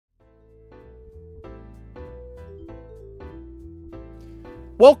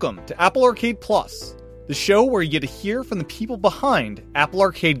Welcome to Apple Arcade Plus, the show where you get to hear from the people behind Apple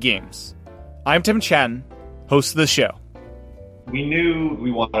Arcade games. I'm Tim Chen, host of the show. We knew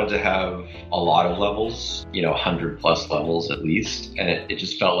we wanted to have a lot of levels, 100 plus levels at least, and it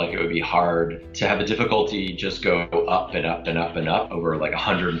just felt like it would be hard to have the difficulty just go up and up and up and up over like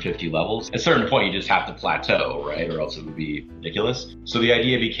 150 levels. At a certain point, you just have to plateau, right? Or else it would be ridiculous. So the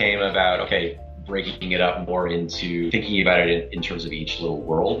idea became about, breaking it up more into thinking about it in terms of each little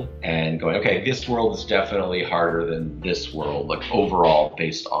world and going, okay, this world is definitely harder than this world, like overall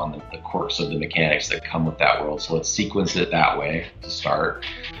based on the quirks of the mechanics that come with that world. So let's sequence it that way to start.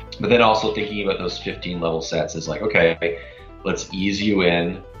 But then also thinking about those 15 level sets is like, okay, let's ease you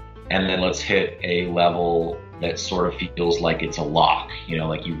in and then let's hit a level that sort of feels like it's a lock,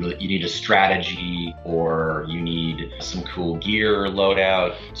 like you need a strategy or you need some cool gear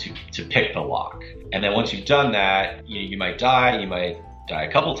loadout to pick the lock. And then once you've done that, you might die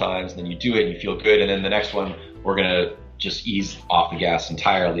a couple times, and then you do it and you feel good. And then the next one, we're gonna just ease off the gas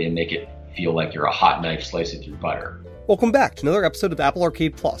entirely and make it feel like you're a hot knife slicing through butter. Welcome back to another episode of Apple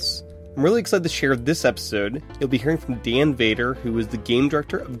Arcade Plus. I'm really excited to share this episode. You'll be hearing from Dan Vader, who is the game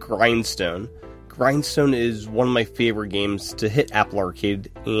director of Grindstone. Grindstone is one of my favorite games to hit Apple Arcade,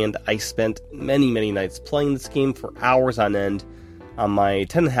 and I spent many, many nights playing this game for hours on end on my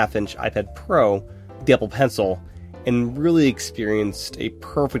 10.5-inch iPad Pro with the Apple Pencil, and really experienced a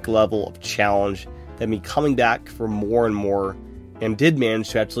perfect level of challenge that me coming back for more and more, and did manage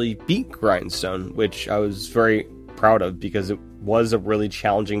to actually beat Grindstone, which I was very proud of because it was a really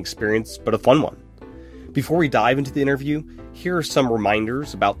challenging experience, but a fun one. Before we dive into the interview, here are some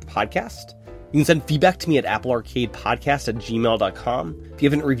reminders about the podcast. You can send feedback to me at applearcadepodcast@gmail.com. If you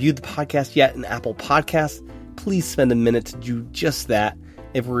haven't reviewed the podcast yet in Apple Podcasts, please spend a minute to do just that.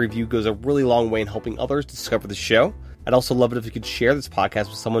 Every review goes a really long way in helping others discover the show. I'd also love it if you could share this podcast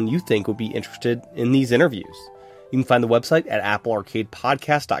with someone you think would be interested in these interviews. You can find the website at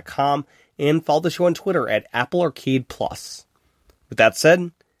applearcadepodcast.com and follow the show on Twitter at Apple Arcade Plus. With that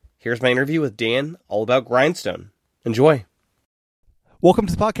said, here's my interview with Dan all about Grindstone. Enjoy. Welcome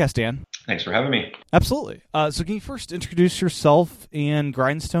to the podcast, Dan. Thanks for having me. Absolutely. So can you first introduce yourself and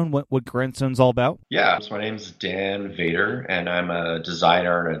Grindstone, what Grindstone's all about? Yeah, so my name's Dan Vader, and I'm a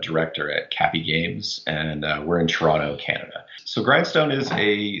designer and a director at Cappy Games, and we're in Toronto, Canada. So Grindstone is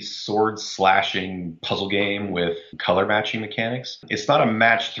a sword-slashing puzzle game with color matching mechanics. It's not a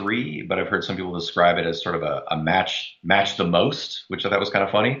match 3, but I've heard some people describe it as sort of a match the most, which I thought was kind of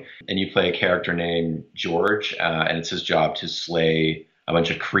funny. And you play a character named George, and it's his job to slay a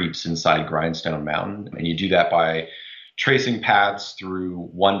bunch of creeps inside Grindstone Mountain. And you do that by tracing paths through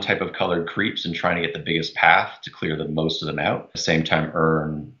one type of colored creeps and trying to get the biggest path to clear the most of them out. At the same time,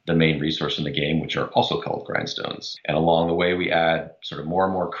 earn the main resource in the game, which are also called grindstones. And along the way, we add sort of more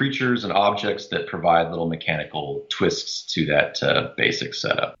and more creatures and objects that provide little mechanical twists to that basic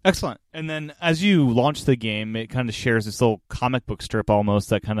setup. Excellent. And then as you launch the game, it kind of shares this little comic book strip almost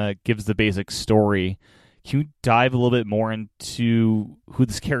that kind of gives the basic story. Can you dive a little bit more into who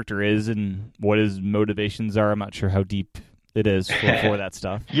this character is and what his motivations are? I'm not sure how deep it is for that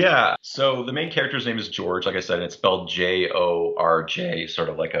stuff. Yeah. So the main character's name is George, like I said, and it's spelled Jorj, sort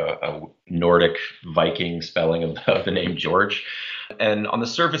of like a Nordic Viking spelling of the name George. And on the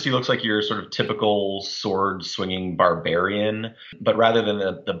surface, he looks like your sort of typical sword-swinging barbarian. But rather than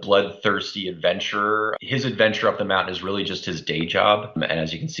the bloodthirsty adventurer, his adventure up the mountain is really just his day job. And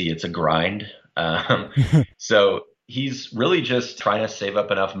as you can see, it's a grind. So he's really just trying to save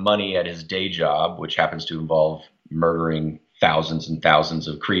up enough money at his day job, which happens to involve murdering thousands and thousands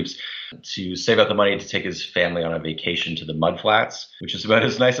of creeps, to save up the money to take his family on a vacation to the Mudflats, which is about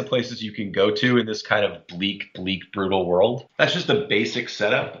as nice a place as you can go to in this kind of bleak, brutal world. That's just the basic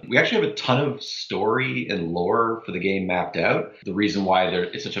setup. We actually have a ton of story and lore for the game mapped out. The reason why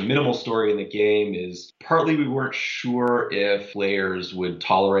it's such a minimal story in the game is partly we weren't sure if players would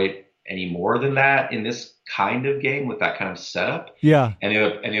tolerate any more than that in this kind of game with that kind of setup. Yeah. And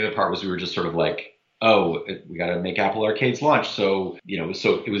the other part was we were just sort of like, we got to make Apple Arcade's launch. So,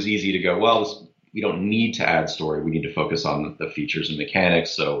 so it was easy to go, we don't need to add story. We need to focus on the features and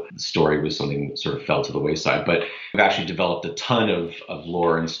mechanics. So the story was something that sort of fell to the wayside. But we've actually developed a ton of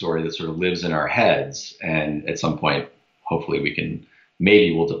lore and story that sort of lives in our heads. And at some point, hopefully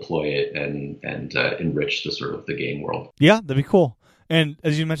maybe we'll deploy it and enrich the sort of the game world. Yeah, that'd be cool. And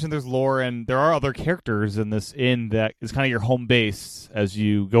as you mentioned, there's lore, and there are other characters in this inn that is kind of your home base as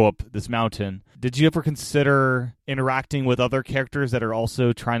you go up this mountain. Did you ever consider interacting with other characters that are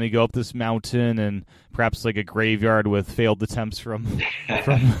also trying to go up this mountain, and perhaps like a graveyard with failed attempts from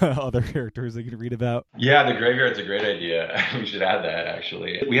other characters that you can read about? Yeah, the graveyard's a great idea. We should add that,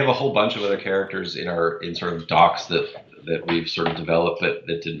 actually. We have a whole bunch of other characters in sort of docs that we've sort of developed that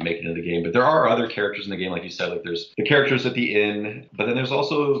didn't make it into the game. But there are other characters in the game, like you said, like there's the characters at the inn, but then there's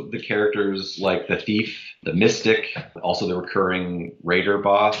also the characters like the thief, the mystic, also the recurring raider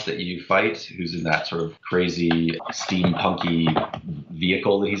boss that you fight, who's in that sort of crazy steampunky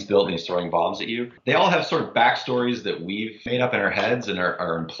vehicle that he's built and he's throwing bombs at you. They all have sort of backstories that we've made up in our heads and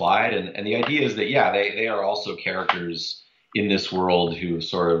are implied. And the idea is that, yeah, they are also characters in this world who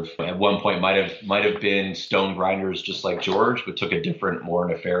sort of at one point might have been stone grinders just like George, but took a different, more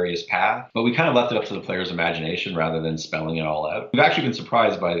nefarious path. But we kind of left it up to the player's imagination rather than spelling it all out. We've actually been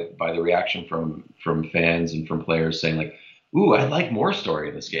surprised by the reaction from fans and from players saying like, ooh, I like more story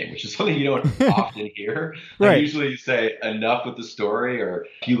in this game, which is something you don't often hear. Right. Usually you say enough with the story or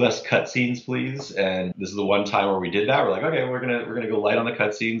a few less cutscenes, please. And this is the one time where we did that. We're like, okay, we're gonna go light on the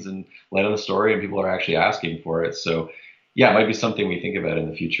cutscenes and light on the story, and people are actually asking for it. So yeah, it might be something we think about in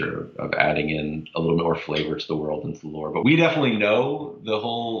the future of adding in a little bit more flavor to the world and to the lore. But we definitely know the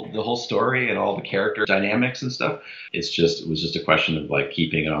whole story and all the character dynamics and stuff. It was just a question of like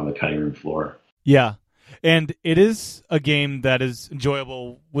keeping it on the cutting room floor. Yeah. And it is a game that is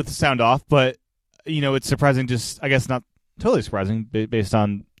enjoyable with the sound off, but it's surprising, just I guess not totally surprising based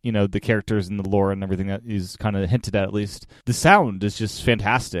on the characters and the lore and everything that is kind of hinted at least. The sound is just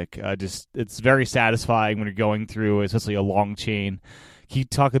fantastic. It's very satisfying when you're going through, especially a long chain. Can you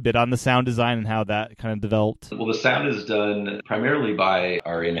talk a bit on the sound design and how that kind of developed? Well, the sound is done primarily by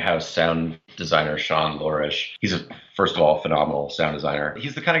our in-house sound designer, Sean Lorish. He's first of all, a phenomenal sound designer.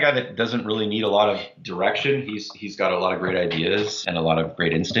 He's the kind of guy that doesn't really need a lot of direction. He's got a lot of great ideas and a lot of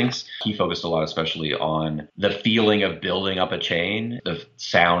great instincts. He focused a lot especially on the feeling of building up a chain, the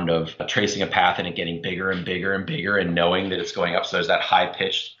sound of tracing a path and it getting bigger and bigger and bigger and knowing that it's going up. So there's that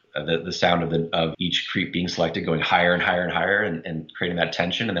high-pitched the sound of each creep being selected going higher and higher and higher and creating that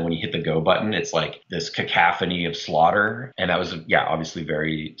tension. And then when you hit the go button, it's like this cacophony of slaughter. And that was, obviously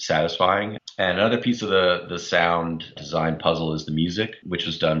very satisfying. And another piece of the sound design puzzle is the music, which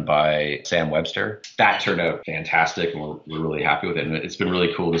was done by Sam Webster. That turned out fantastic, and we're really happy with it. And it's been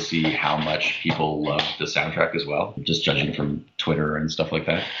really cool to see how much people love the soundtrack as well, just judging from Twitter and stuff like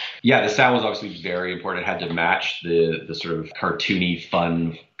that. Yeah, the sound was obviously very important. It had to match the sort of cartoony,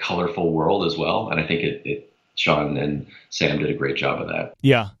 fun, colorful world as well. And I think Sean and Sam did a great job of that.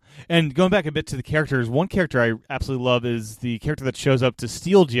 Yeah. And going back a bit to the characters, one character I absolutely love is the character that shows up to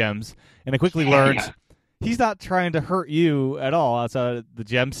steal gems. And I quickly learned he's not trying to hurt you at all outside of the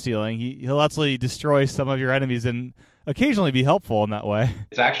gem stealing. He'll actually destroy some of your enemies and occasionally be helpful in that way.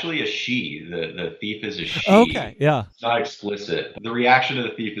 It's actually a she. The thief is a she. Okay, yeah. It's not explicit. The reaction to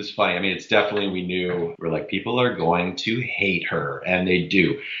the thief is funny. I mean, it's definitely, we knew, we're like, people are going to hate her, and they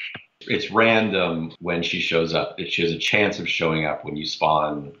do. It's random when she shows up. She has a chance of showing up when you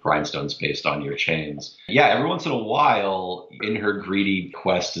spawn grindstones based on your chains. Yeah, every once in a while, in her greedy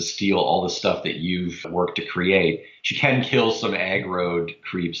quest to steal all the stuff that you've worked to create, she can kill some aggroed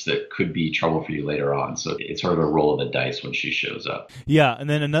creeps that could be trouble for you later on. So it's sort of a roll of the dice when she shows up. Yeah, and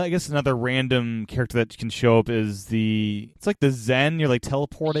then I guess another random character that can show up is it's like the Zen. You're like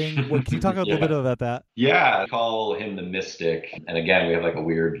teleporting. Can you talk a little bit about that? Yeah, I call him the Mystic. And again, we have like a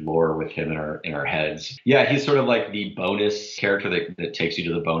weird lore with him in our heads. Yeah, he's sort of like the bonus character that takes you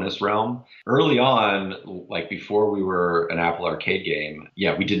to the bonus realm. Early on, like before we were an Apple Arcade game,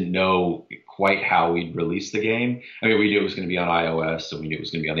 we didn't know quite how we'd release the game. I mean, we knew it was going to be on iOS, so we knew it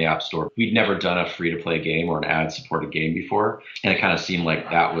was going to be on the App Store. We'd never done a free-to-play game or an ad-supported game before, and it kind of seemed like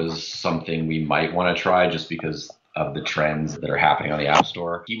that was something we might want to try just because of the trends that are happening on the App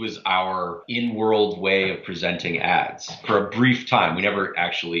Store. He was our in-world way of presenting ads. For a brief time, we never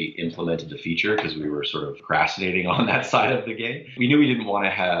actually implemented the feature because we were sort of procrastinating on that side of the game. We knew we didn't want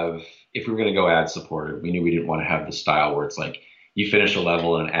to have, if we were going to go ad-supported, we knew we didn't want to have the style where it's like, you finish a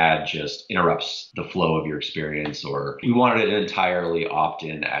level and an ad just interrupts the flow of your experience, or we wanted an entirely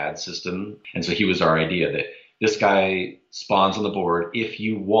opt-in ad system. And so he was our idea that this guy spawns on the board. If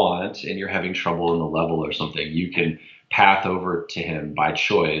you want, and you're having trouble in the level or something, you can path over to him by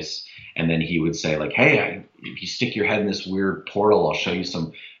choice. And then he would say like, hey, if you stick your head in this weird portal, I'll show you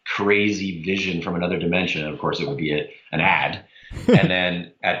some crazy vision from another dimension. And of course it would be an ad. And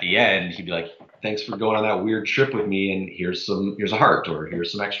then at the end, he'd be like, thanks for going on that weird trip with me. And here's a heart, or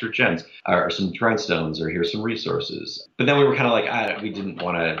here's some extra gems, or some grindstones, or here's some resources. But then we were kind of like, we didn't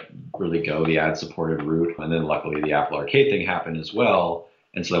want to really go the ad-supported route. And then luckily the Apple Arcade thing happened as well.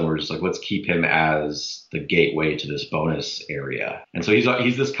 And so then we're just like, let's keep him as the gateway to this bonus area. And so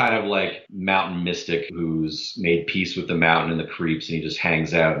he's this kind of like mountain mystic who's made peace with the mountain and the creeps, and he just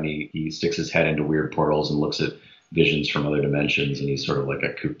hangs out and he sticks his head into weird portals and looks at visions from other dimensions, and he's sort of like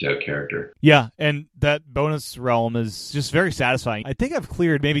a cooped out character. Yeah, and that bonus realm is just very satisfying. I think I've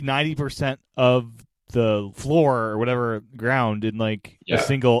cleared maybe 90% of the floor or whatever ground in like a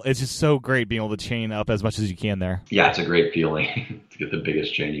single. It's just so great being able to chain up as much as you can there. Yeah, it's a great feeling to get the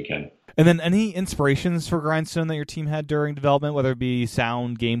biggest chain you can. And then any inspirations for Grindstone that your team had during development, whether it be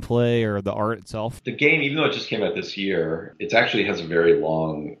sound, gameplay, or the art itself? The game, even though it just came out this year, it actually has a very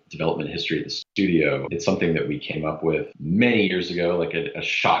long development history at the studio. It's something that we came up with many years ago, like a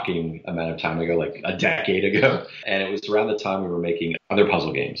shocking amount of time ago, like a decade ago. And it was around the time we were making other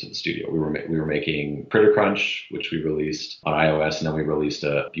puzzle games at the studio. We were making Critter Crunch, which we released on iOS, and then we released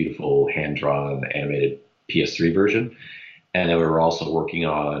a beautiful hand-drawn animated PS3 version. And then we were also working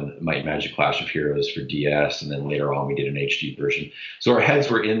on Might and Magic Clash of Heroes for DS, and then later on we did an HD version. So our heads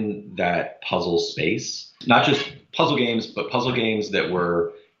were in that puzzle space, not just puzzle games, but puzzle games that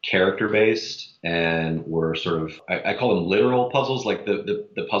were character-based and were sort of, I call them literal puzzles, like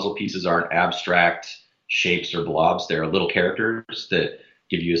the puzzle pieces aren't abstract shapes or blobs. They're little characters that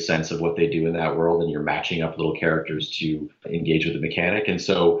give you a sense of what they do in that world, and you're matching up little characters to engage with the mechanic. And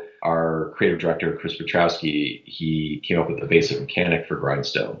so our creative director, Chris Petrowski, he came up with the basic mechanic for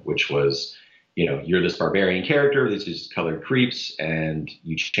Grindstone, which was, you're this barbarian character, these just colored creeps, and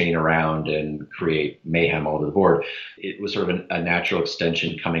you chain around and create mayhem all over the board. It was sort of a natural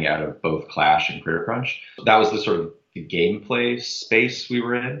extension coming out of both Clash and Critter Crunch. That was the sort of the gameplay space we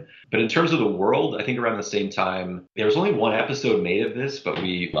were in. But in terms of the world, I think around the same time, there was only one episode made of this, but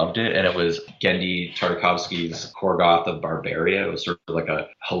we loved it. And it was Gendy Tartakovsky's Korgoth of Barbaria. It was sort of like a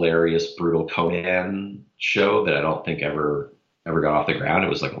hilarious, brutal Conan show that I don't think ever got off the ground. It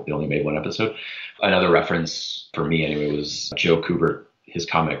was like they only made one episode. Another reference for me anyway was Joe Kubert, his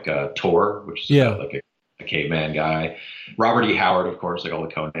comic Tor, which is about like a caveman guy. Robert E. Howard, of course, like all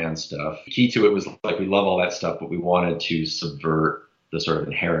the Conan stuff. The key to it was like we love all that stuff, but we wanted to subvert the sort of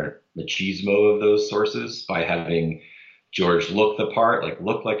inherent machismo of those sources by having George look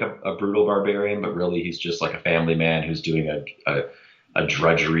like a brutal barbarian, but really he's just like a family man who's doing a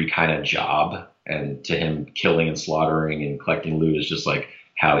drudgery kind of job. And to him, killing and slaughtering and collecting loot is just like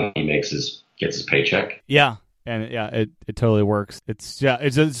how he gets his paycheck. Yeah. And it totally works. It's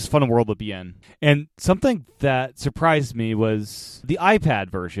a fun world to be in. And something that surprised me was the iPad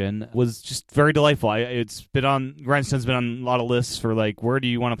version was just very delightful. Grindstone's been on a lot of lists for like, where do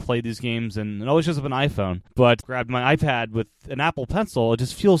you want to play these games? And it always shows up on iPhone. But grabbed my iPad with an Apple Pencil. It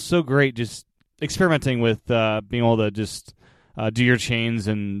just feels so great just experimenting with being able to just do your chains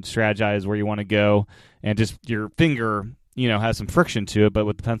and strategize where you want to go. And just your finger has some friction to it, but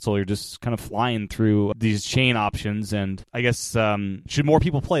with the pencil, you're just kind of flying through these chain options. And I guess, should more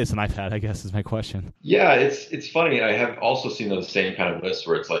people play this on iPad, I guess is my question. Yeah, it's funny. I have also seen those same kind of lists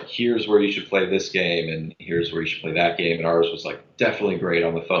where it's like, here's where you should play this game, and here's where you should play that game. And ours was like definitely great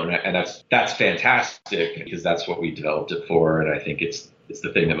on the phone. And that's fantastic because that's what we developed it for. And I think it's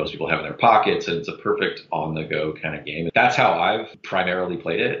the thing that most people have in their pockets, and it's a perfect on-the-go kind of game. That's how I've primarily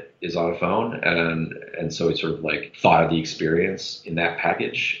played it, is on a phone, and so we sort of like thought of the experience in that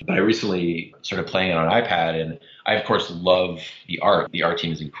package. But I recently started playing it on an iPad, and I, of course, love the art. The art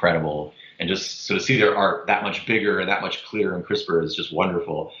team is incredible, and just so to see their art that much bigger and that much clearer and crisper is just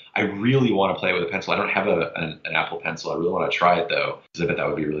wonderful. I really want to play it with a pencil. I don't have an Apple Pencil. I really want to try it, though, because I bet that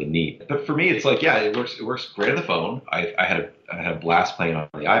would be really neat. But for me, it's like, yeah, it works great on the phone. I had a blast playing on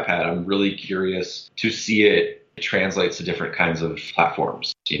the iPad. I'm really curious to see it translates to different kinds of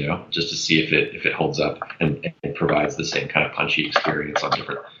platforms, just to see if it holds up and it provides the same kind of punchy experience on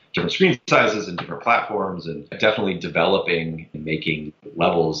different screen sizes and different platforms. And definitely developing and making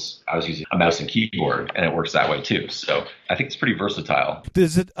levels, I was using a mouse and keyboard, and it works that way too. So I think it's pretty versatile.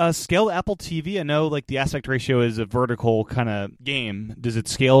 Does it scale to Apple TV? I know like the aspect ratio is a vertical kind of game. Does it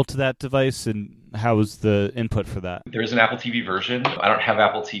scale to that device, and how is the input for that? There is an Apple TV version. I don't have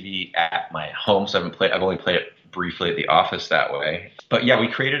Apple TV at my home, so I've only played it briefly at the office that way. But yeah, we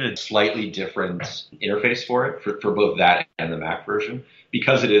created a slightly different interface for it, for both that and the Mac version.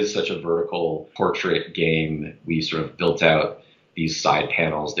 Because it is such a vertical portrait game, we sort of built out these side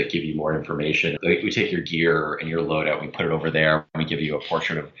panels that give you more information. We take your gear and your loadout, we put it over there, and we give you a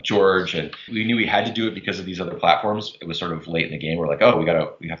portrait of George. And we knew we had to do it because of these other platforms. It was sort of late in the game. We're like, oh,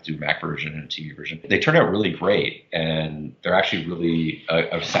 we have to do a Mac version and a TV version. They turned out really great, and they're actually really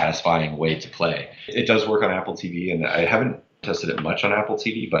a satisfying way to play. It does work on Apple TV, and I haven't tested it much on Apple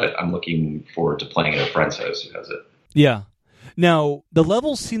TV, but I'm looking forward to playing it at a friend's house who has it. Yeah. Now, the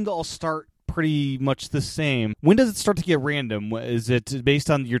levels seem to all start pretty much the same. When does it start to get random? Is it based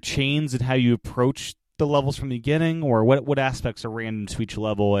on your chains and how you approach the levels from the beginning, or what aspects are random to each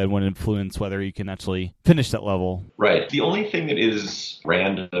level and would influence whether you can actually finish that level? Right. The only thing that is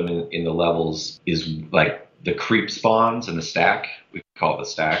random in the levels is like the creep spawns and the stack. We call it the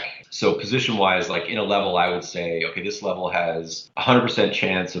stack. So position-wise, like in a level, I would say, okay, this level has 100%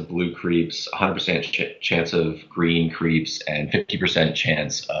 chance of blue creeps, 100% chance of green creeps, and 50%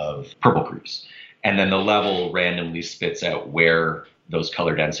 chance of purple creeps. And then the level randomly spits out where those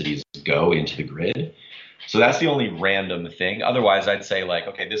color densities go into the grid. So that's the only random thing. Otherwise, I'd say like,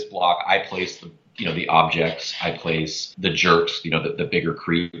 okay, this block, I place the objects, I place the jerks, the bigger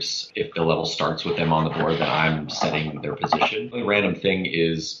creeps. If the level starts with them on the board, then I'm setting their position. The random thing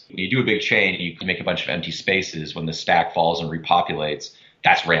is when you do a big chain, you can make a bunch of empty spaces. When the stack falls and repopulates,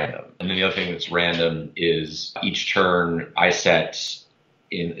 that's random. And then the other thing that's random is each turn I set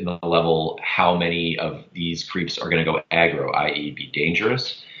in the level how many of these creeps are going to go aggro, i.e. be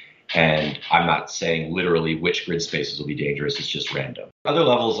dangerous. And I'm not saying literally which grid spaces will be dangerous. It's just random. Other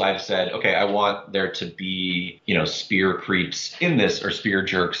levels I've said, okay, I want there to be, spear creeps in this or spear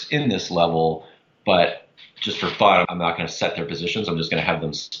jerks in this level, but just for fun, I'm not going to set their positions. I'm just going to have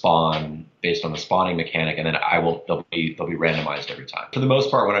them spawn based on the spawning mechanic, and then they'll be randomized every time. For the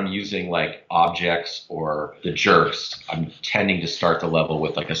most part, when I'm using like objects or the jerks, I'm tending to start the level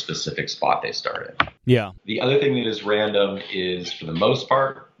with like a specific spot they start in. Yeah. The other thing that is random is, for the most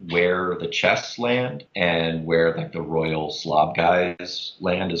part, where the chests land and where like the royal slob guys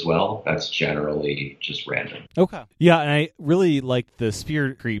land as well. That's generally just random. Okay. Yeah, and I really like the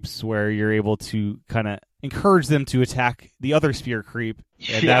spear creeps where you're able to kind of encourage them to attack the other spear creep.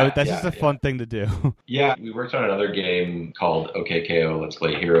 And that's just a fun thing to do. Yeah, we worked on another game called OKKO, Let's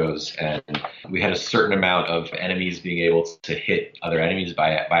Play Heroes, and we had a certain amount of enemies being able to hit other enemies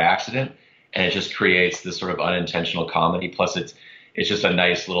by accident, and it just creates this sort of unintentional comedy. Plus, it's just a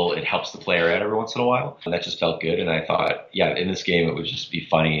nice little, it helps the player out every once in a while. And that just felt good. And I thought, in this game, it would just be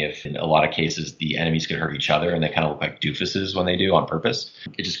funny if in a lot of cases the enemies could hurt each other and they kind of look like doofuses when they do on purpose.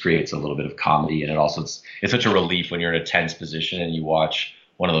 It just creates a little bit of comedy. And it's such a relief when you're in a tense position and you watch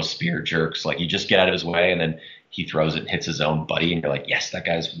one of those spear jerks, like you just get out of his way and then he throws it and hits his own buddy, and you're like, yes, that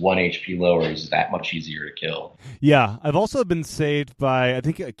guy's 1 HP lower. He's that much easier to kill. Yeah, I've also been saved by, I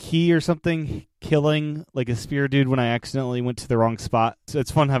think, a key or something, killing like a spear dude when I accidentally went to the wrong spot. So it's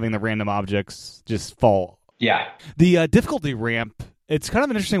fun having the random objects just fall. Yeah. The difficulty ramp, it's kind of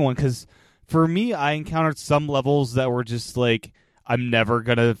an interesting one because for me, I encountered some levels that were just like, I'm never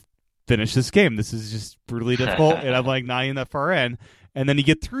going to finish this game. This is just brutally difficult, and I'm like not even that far in. And then you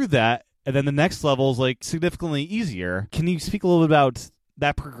get through that, and then the next level is like significantly easier. Can you speak a little bit about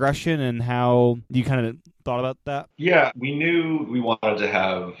that progression and how you kind of thought about that? Yeah, we knew we wanted to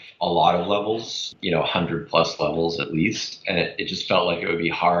have a lot of levels, 100 plus levels at least. And it just felt like it would be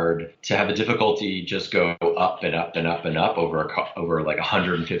hard to have the difficulty just go up and up and up and up over like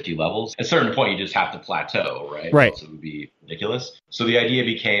 150 levels. At a certain point, you just have to plateau, right? Right. Else it would be ridiculous. So the idea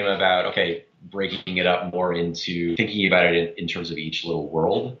became about, okay, breaking it up more into thinking about it in terms of each little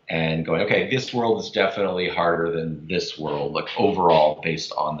world and going, okay, this world is definitely harder than this world, like overall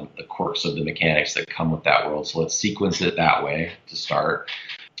based on the quirks of the mechanics that come with that world. So let's sequence it that way to start.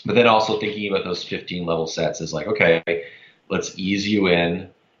 But then also thinking about those 15 level sets is like, okay, let's ease you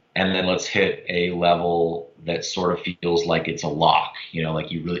in and then let's hit a level that sort of feels like it's a lock,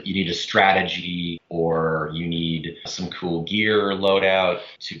 like you need a strategy or you need some cool gear loadout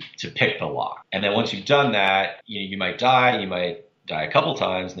to pick the lock. And then once you've done that, you might die a couple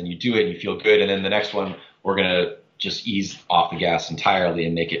times, and then you do it and you feel good. And then the next one, we're going to just ease off the gas entirely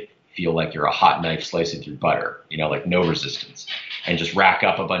and make it feel like you're a hot knife slicing through butter, like no resistance, and just rack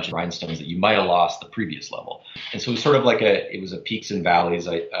up a bunch of rhinestones that you might have lost the previous level. And so it was sort of like it was a peaks and valleys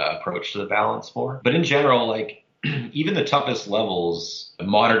approach to the balance more. But in general, like even the toughest levels, I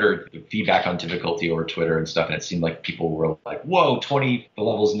monitored the feedback on difficulty over Twitter and stuff, and it seemed like people were like, whoa, the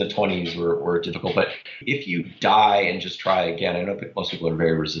levels in the 20s were difficult. But if you die and just try again, I know most people are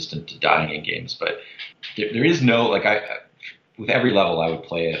very resistant to dying in games, but there is no, like with every level, I would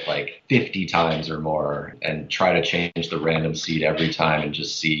play it like 50 times or more and try to change the random seed every time and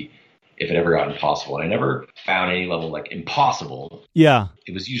just see if it ever got impossible. And I never found any level like impossible. Yeah.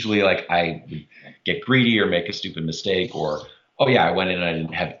 It was usually like I would get greedy or make a stupid mistake, or, oh yeah, I went in and I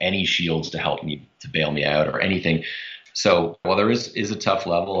didn't have any shields to help me, to bail me out or anything. So while there is a tough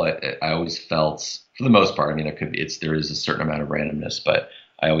level, I always felt, for the most part, I mean, there is a certain amount of randomness, but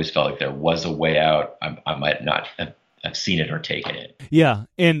I always felt like there was a way out. I might not have seen it or taken it. Yeah.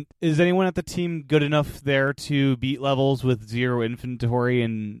 And is anyone at the team good enough there to beat levels with 0 inventory?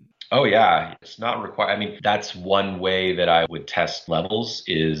 And oh yeah, it's not required. I mean, that's one way that I would test levels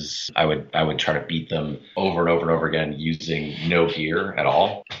is I would try to beat them over and over and over again using no gear at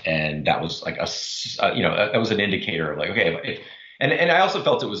all. And that was like that was an indicator of like, okay, and I also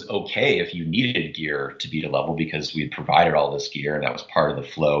felt it was okay if you needed gear to beat a level because we had provided all this gear and that was part of the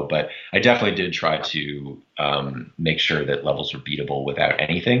flow. But I definitely did try to make sure that levels were beatable without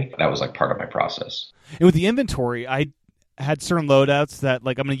anything. That was like part of my process. And with the inventory, I had certain loadouts that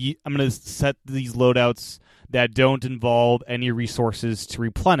like I'm gonna set these loadouts that don't involve any resources to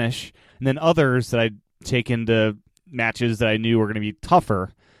replenish, and then others that I take into matches that I knew were going to be tougher.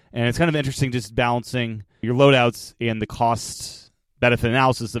 And it's kind of interesting just balancing your loadouts and the cost benefit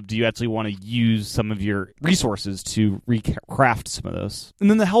analysis of do you actually want to use some of your resources to recraft some of those. And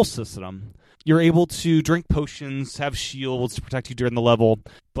then the health system. You're able to drink potions, have shields to protect you during the level,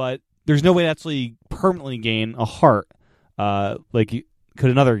 but there's no way to actually permanently gain a heart like you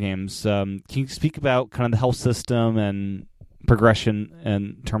could in other games. Can you speak about kind of the health system and progression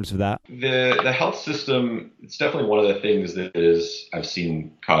in terms of that? The health system, it's definitely one of the things that I've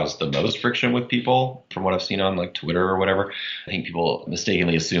seen cause the most friction with people from what I've seen on like Twitter or whatever. I think people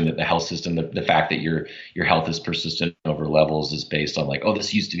mistakenly assume that the health system, the fact that your health is persistent over levels is based on like, oh,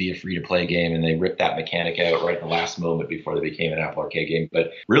 this used to be a free to play game and they ripped that mechanic out right in the last moment before they became an Apple Arcade game.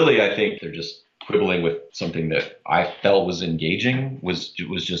 But really, I think they're just quibbling with something that I felt was engaging, was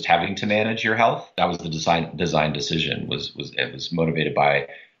just having to manage your health. That was the design decision. It was motivated by,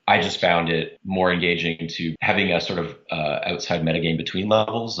 I just found it more engaging to having a sort of outside metagame between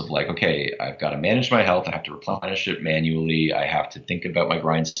levels of like, okay, I've got to manage my health. I have to replenish it manually. I have to think about my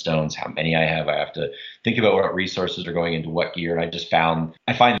grindstones, how many I have. I have to think about what resources are going into what gear. And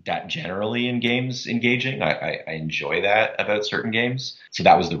I find that generally in games engaging. I enjoy that about certain games. So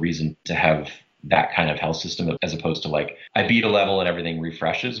that was the reason to have that kind of health system as opposed to like I beat a level and everything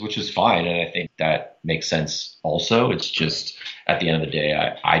refreshes, which is fine. And I think that makes sense also. It's just at the end of the day,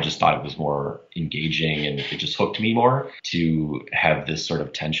 I just thought it was more engaging and it just hooked me more to have this sort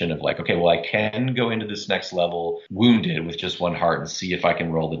of tension of like, okay, well, I can go into this next level wounded with just one heart and see if I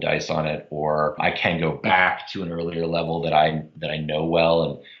can roll the dice on it, or I can go back to an earlier level that I know well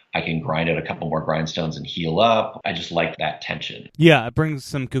and I can grind out a couple more grindstones and heal up. I just like that tension. Yeah, it brings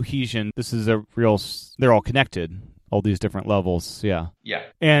some cohesion. This is they're all connected, all these different levels. Yeah. Yeah.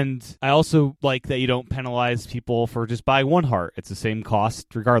 And I also like that you don't penalize people for just buying one heart. It's the same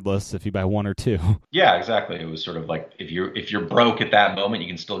cost regardless if you buy one or two. Yeah, exactly. It was sort of like if you're broke at that moment, you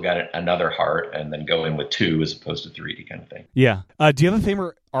can still get another heart and then go in with 2 as opposed to 3 kind of thing. Yeah. Do you have a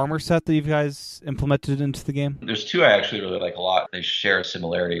favorite armor set that you guys implemented into the game? There's 2 I actually really like a lot. They share a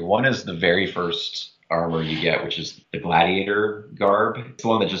similarity. One is the very first armor you get, which is the gladiator garb. It's the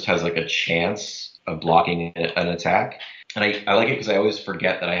one that just has like a chance of blocking an attack. And I like it because I always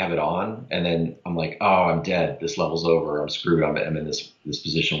forget that I have it on. And then I'm like, oh, I'm dead. This level's over. I'm screwed. I'm in this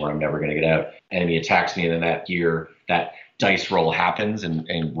position where I'm never going to get out. Enemy attacks me. And then that dice roll happens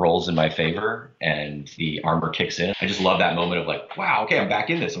and rolls in my favor and the armor kicks in. I just love that moment of like, wow, okay, I'm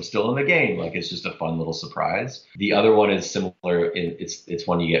back in this. I'm still in the game. Like, it's just a fun little surprise. The other one is similar. It's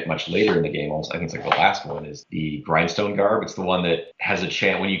one you get much later in the game. Almost, I think it's like the last one is the grindstone garb. It's the one that has a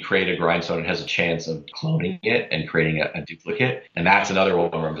chance, when you create a grindstone, it has a chance of cloning it and creating a duplicate. And that's another one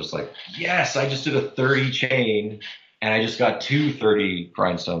where I'm just like, yes, I just did a 30 chain. And I just got 2 30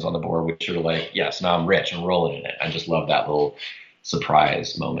 grindstones on the board, which are like, yes, now I'm rich and rolling in it. I just love that little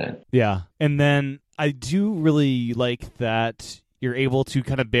surprise moment. Yeah. And then I do really like that you're able to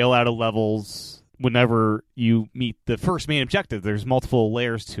kind of bail out of levels whenever you meet the first main objective. There's multiple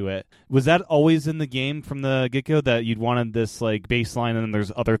layers to it. Was that always in the game from the get-go that you'd wanted this like baseline and then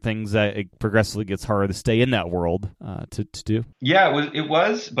there's other things that it progressively gets harder to stay in that world to do? Yeah, it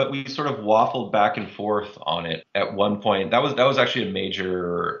was, but we sort of waffled back and forth on it at one point. That was actually a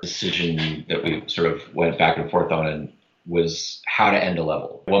major decision that we sort of went back and forth on, and was how to end a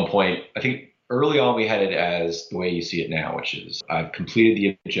level. At one point, I think early on, we had it as the way you see it now, which is I've completed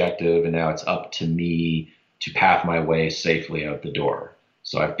the objective and now it's up to me to path my way safely out the door.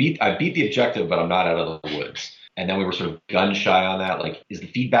 So I beat the objective, but I'm not out of the woods. And then we were sort of gun shy on that. Like, is the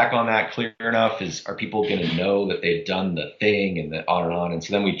feedback on that clear enough? Are people going to know that they've done the thing, and on and on? And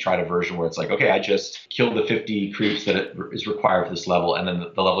so then we tried a version where it's like, okay, I just killed the 50 creeps that is required for this level, and then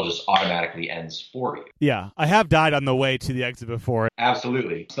the level just automatically ends for you. Yeah, I have died on the way to the exit before.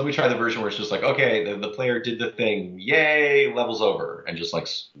 Absolutely. So then we tried the version where it's just like, okay, the player did the thing, yay, level's over, and just like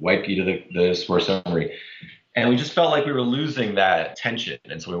wipe you to the score summary. And we just felt like we were losing that tension.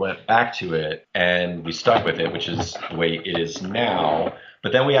 And so we went back to it and we stuck with it, which is the way it is now.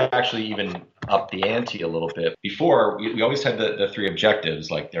 But then we actually even upped the ante a little bit. Before, we always had the three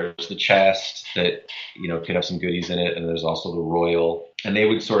objectives. Like, there's the chest that, could have some goodies in it. And there's also the royal. And they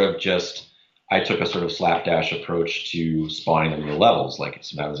would sort of I took a sort of slapdash approach to spawning them in the levels. Like,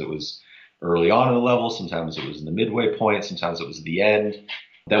 sometimes it was early on in the level. Sometimes it was in the midway point. Sometimes it was at the end.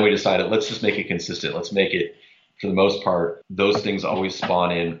 Then we decided, let's just make it consistent. Let's make it, for the most part, those things always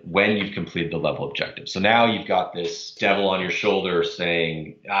spawn in when you've completed the level objective. So now you've got this devil on your shoulder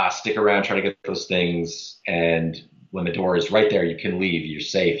saying, stick around, try to get those things. And when the door is right there, you can leave. You're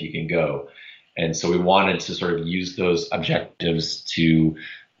safe. You can go. And so we wanted to sort of use those objectives to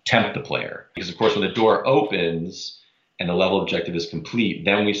tempt the player. Because, of course, when the door opens and the level objective is complete,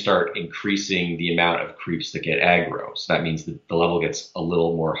 then we start increasing the amount of creeps that get aggro. So that means that the level gets a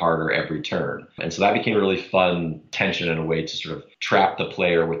little more harder every turn. And so that became a really fun tension and a way to sort of trap the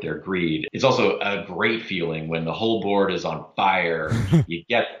player with their greed. It's also a great feeling when the whole board is on fire. you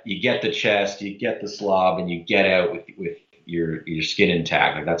get the chest, you get the slob, and you get out with your skin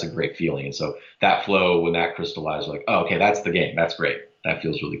intact. Like, that's a great feeling. And so that flow, when that crystallized, like, oh, okay, that's the game. That's great. That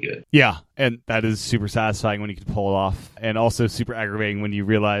feels really good. Yeah, and that is super satisfying when you can pull it off, and also super aggravating when you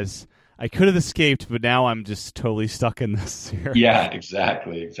realize I could have escaped, but now I'm just totally stuck in this here. Yeah,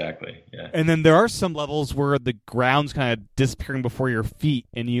 exactly. Yeah. And then there are some levels where the ground's kind of disappearing before your feet,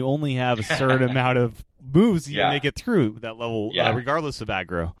 and you only have a certain amount of moves you make it through that level, regardless of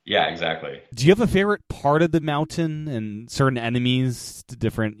aggro. Yeah, exactly. Do you have a favorite part of the mountain and certain enemies,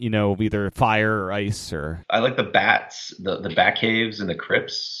 different, either fire or ice? Or I like the bats, the bat caves and the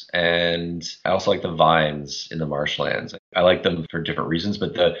crypts, and I also like the vines in the marshlands. I like them for different reasons,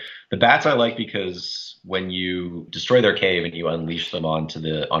 but the bats I like because when you destroy their cave and you unleash them onto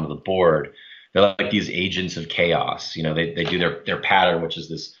the board, they're like these agents of chaos. They do their pattern, which is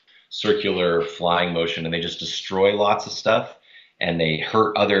this circular flying motion, and they just destroy lots of stuff, and they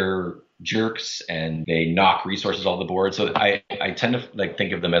hurt other jerks, and they knock resources off the board. So I tend to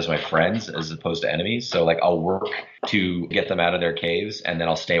think of them as my friends as opposed to enemies. So I'll work to get them out of their caves, and then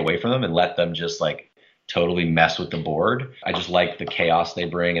I'll stay away from them and let them just totally mess with the board. I just like the chaos they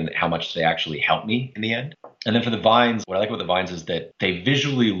bring and how much they actually help me in the end. And then for the vines, what I like about the vines is that they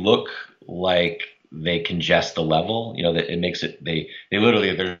visually look like they congest the level. That it makes it,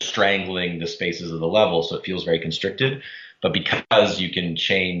 they're strangling the spaces of the level, so it feels very constricted. But because you can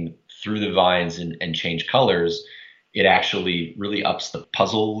chain through the vines and change colors, it actually really ups the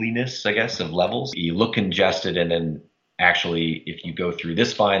puzzliness, I guess, of levels. You look congested, and then actually, if you go through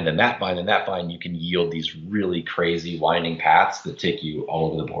this vine, then that vine, then that vine, you can yield these really crazy winding paths that take you all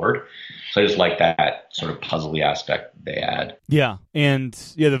over the board. So I just like that sort of puzzly aspect they add. Yeah. And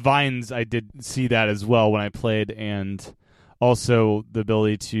the vines, I did see that as well when I played, and also the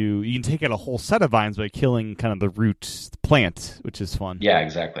ability you can take out a whole set of vines by killing kind of the root plant, which is fun. Yeah,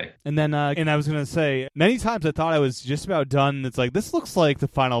 exactly. And then, and I was going to say, many times I thought I was just about done. It's like, this looks like the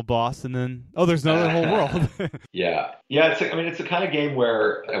final boss, and then, there's another whole world. Yeah. It's a kind of game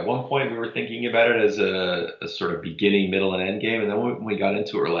where at one point we were thinking about it as a sort of beginning, middle, and end game. And then when we got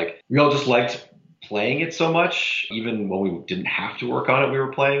into it, we all just liked playing it so much. Even when we didn't have to work on it, we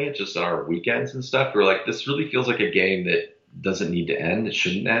were playing it just on our weekends and stuff. We were like, this really feels like a game that doesn't need to end. It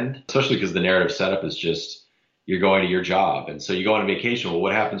shouldn't end, especially because the narrative setup is just you're going to your job, and so you go on a vacation. Well,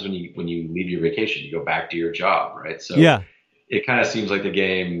 what happens when you leave your vacation? You go back to your job, right? So it kind of seems like the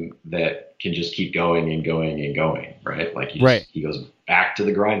game that can just keep going and going and going, right? He goes back to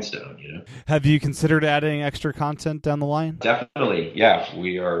the grindstone. Have you considered adding extra content down the line? Definitely, yeah.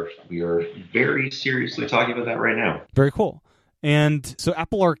 We are very seriously talking about that right now. Very cool. And so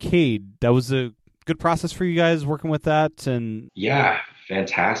Apple Arcade, that was a good process for you guys working with that? And yeah,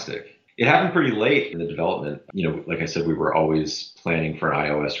 fantastic. It happened pretty late in the development. Like I said, we were always planning for an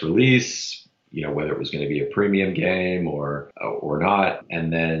iOS release, whether it was going to be a premium game or not.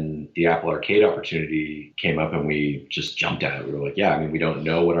 And then the Apple Arcade opportunity came up, and we just jumped at it. We were like, we don't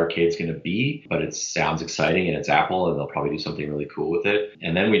know what Arcade's going to be, but it sounds exciting, and it's Apple, and they'll probably do something really cool with it.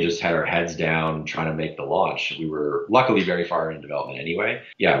 And then we just had our heads down trying to make the launch. We were luckily very far in development anyway.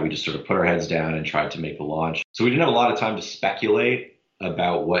 Yeah, we just sort of put our heads down and tried to make the launch. So we didn't have a lot of time to speculate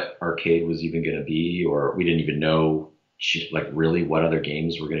about what arcade was even going to be, or we didn't even know like really what other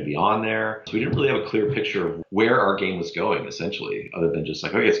games were going to be on there. So we didn't really have a clear picture of where our game was going, essentially, other than just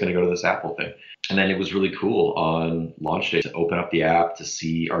like, okay, it's going to go to this Apple thing. And then it was really cool on launch day to open up the app, to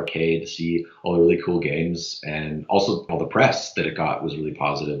see arcade, to see all the really cool games, and also all the press that it got was really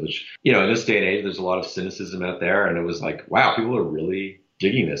positive, which, you know, in this day and age, there's a lot of cynicism out there. And it was like, wow, people are really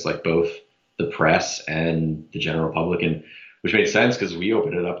digging this, like both the press and the general public. And which made sense because we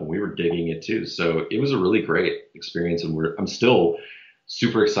opened it up and we were digging it too. So it was a really great experience, and I'm still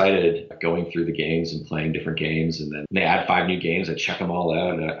super excited going through the games and playing different games. And then they add 5 new games. I check them all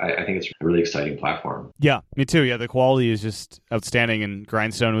out. And I think it's a really exciting platform. Yeah, me too. Yeah, the quality is just outstanding. And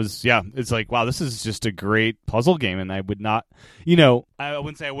Grindstone was, it's like, wow, this is just a great puzzle game. And I would not, I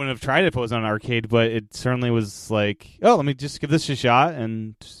wouldn't say I wouldn't have tried it if it was on an arcade, but it certainly was like, oh, let me just give this a shot.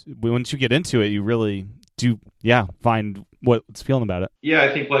 And once you get into it, you really do, find what's feeling about it. Yeah,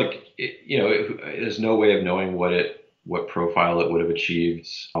 I think there's no way of knowing what profile it would have achieved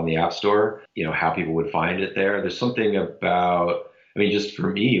on the App Store, how people would find it there. There's something about, just for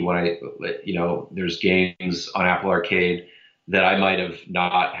me, when there's games on Apple Arcade that I might have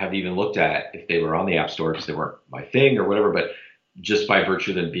not have even looked at if they were on the App Store because they weren't my thing or whatever, but just by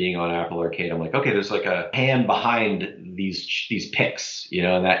virtue of them being on Apple Arcade, I'm like, okay, there's like a hand behind these picks,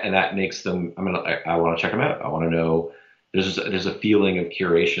 and that makes them, I want to check them out. I want to know. There's a feeling of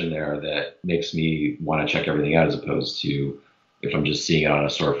curation there that makes me want to check everything out, as opposed to if I'm just seeing it on a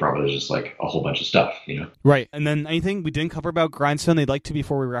storefront where there's just like a whole bunch of stuff, Right. And then anything we didn't cover about Grindstone they'd like to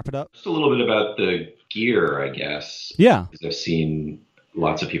before we wrap it up? Just a little bit about the gear, I guess. Yeah. Because I've seen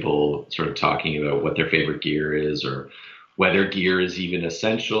lots of people sort of talking about what their favorite gear is, or whether gear is even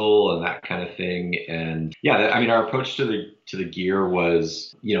essential and that kind of thing. And our approach to the gear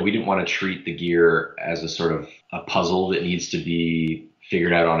was, we didn't want to treat the gear as a sort of a puzzle that needs to be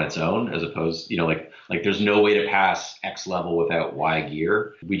figured out on its own, as opposed, like there's no way to pass X level without Y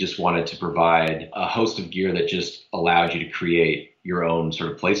gear. We just wanted to provide a host of gear that just allowed you to create your own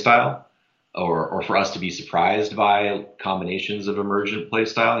sort of play style, or for us to be surprised by combinations of emergent play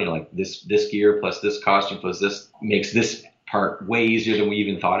style, like this gear plus this costume plus this makes this part way easier than we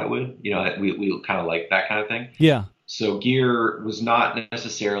even thought it would. We kind of like that kind of thing. Yeah. So gear was not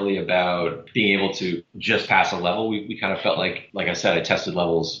necessarily about being able to just pass a level. We kind of felt like I said, I tested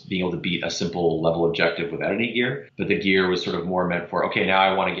levels being able to beat a simple level objective without any gear. But the gear was sort of more meant for, okay, now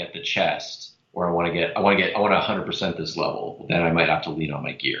I want to get the chest, or I want to 100% this level. Then I might have to lean on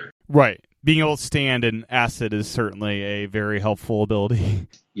my gear. Right. Being able to stand in acid is certainly a very helpful ability.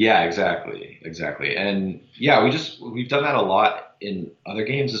 Yeah, exactly. And yeah, we've done that a lot in other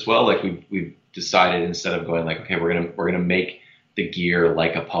games as well. Like we've decided, instead of going like, okay, we're gonna make the gear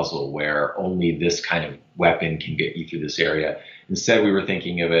like a puzzle where only this kind of weapon can get you through this area. Instead, we were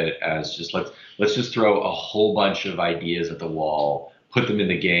thinking of it as just let's just throw a whole bunch of ideas at the wall, put them in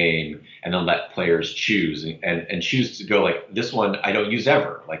the game, and then let players choose and choose to go like, this one I don't use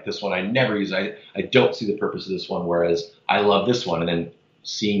ever. Like this one I never use. I don't see the purpose of this one, whereas I love this one. And then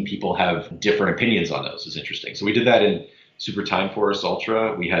seeing people have different opinions on those is interesting. So we did that in Super Time Force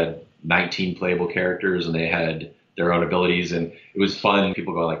Ultra. We had 19 playable characters, and they had their own abilities, and it was fun.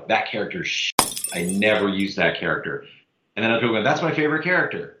 People go like, that character, I never used that character. And then other people go, that's my favorite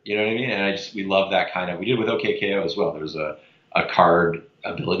character. You know what I mean? And we love that kind of, we did it with OKKO as well. There was a card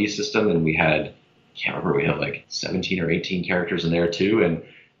ability system, and we had like 17 or 18 characters in there too.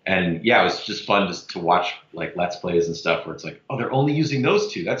 And yeah, it was just fun just to watch like Let's Plays and stuff where it's like, oh, they're only using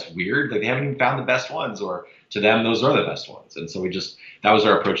those two. That's weird. Like they haven't even found the best ones, or to them, those are the best ones. And so that was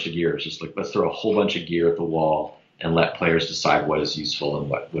our approach to gear. It's just like, let's throw a whole bunch of gear at the wall and let players decide what is useful and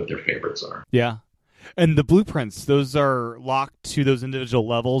what their favorites are. Yeah. And the blueprints, those are locked to those individual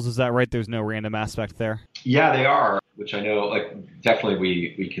levels. Is that right? There's no random aspect there? Yeah, they are, which I know, like, definitely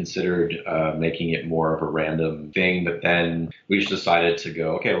we considered making it more of a random thing, but then we just decided to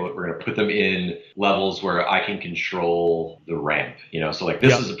go, okay, well, we're going to put them in levels where I can control the ramp, So like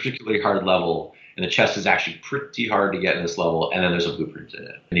this is a particularly hard level, and the chest is actually pretty hard to get in this level, and then there's a blueprint in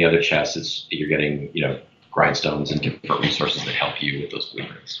it. And the other chest, you're getting, grindstones and different resources that help you with those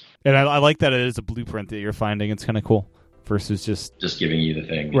blueprints. And I like that it is a blueprint that you're finding. It's kind of cool versus just giving you the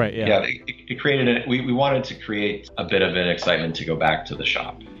thing. Right, yeah. Yeah, it created it. We wanted to create a bit of an excitement to go back to the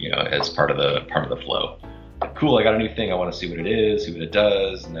shop, as part of the flow. Cool, I got a new thing. I want to see what it is, see what it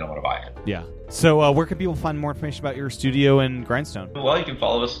does, and then I want to buy it. Yeah. So where can people find more information about your studio and Grindstone? Well, you can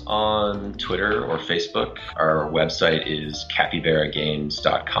follow us on Twitter or Facebook. Our website is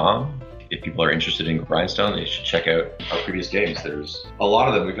capybaragames.com. If people are interested in Grindstone, they should check out our previous games. There's a lot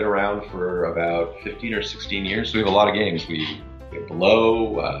of them. We've been around for about 15 or 16 years, so we have a lot of games. We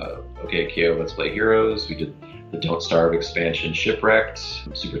Below, OKKO Let's Play Heroes. We did the Don't Starve expansion, Shipwrecked.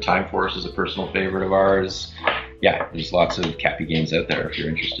 Super Time Force is a personal favorite of ours. Yeah, there's lots of Cappy games out there if you're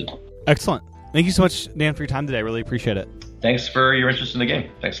interested. Excellent. Thank you so much, Dan, for your time today. I really appreciate it. Thanks for your interest in the game.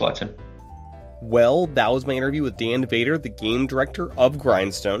 Thanks a lot, Tim. Well, that was my interview with Dan Vader, the game director of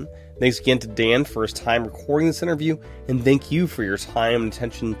Grindstone. Thanks again to Dan for his time recording this interview, and thank you for your time and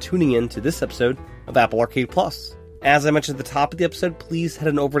attention tuning in to this episode of Apple Arcade Plus. As I mentioned at the top of the episode, please head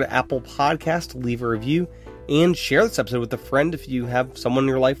on over to Apple Podcast to leave a review and share this episode with a friend if you have someone in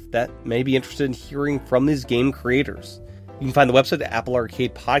your life that may be interested in hearing from these game creators. You can find the website at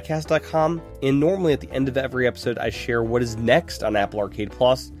applearcadepodcast.com, and normally at the end of every episode I share what is next on Apple Arcade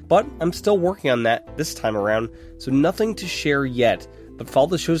Plus, but I'm still working on that this time around, so nothing to share yet. But follow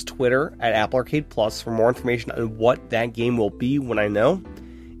the show's Twitter at Apple Arcade Plus for more information on what that game will be when I know.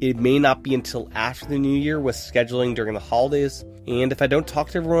 It may not be until after the new year with scheduling during the holidays, and if I don't talk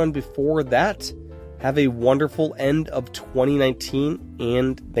to everyone before that, have a wonderful end of 2019,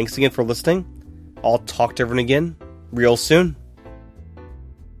 and thanks again for listening. I'll talk to everyone again real soon.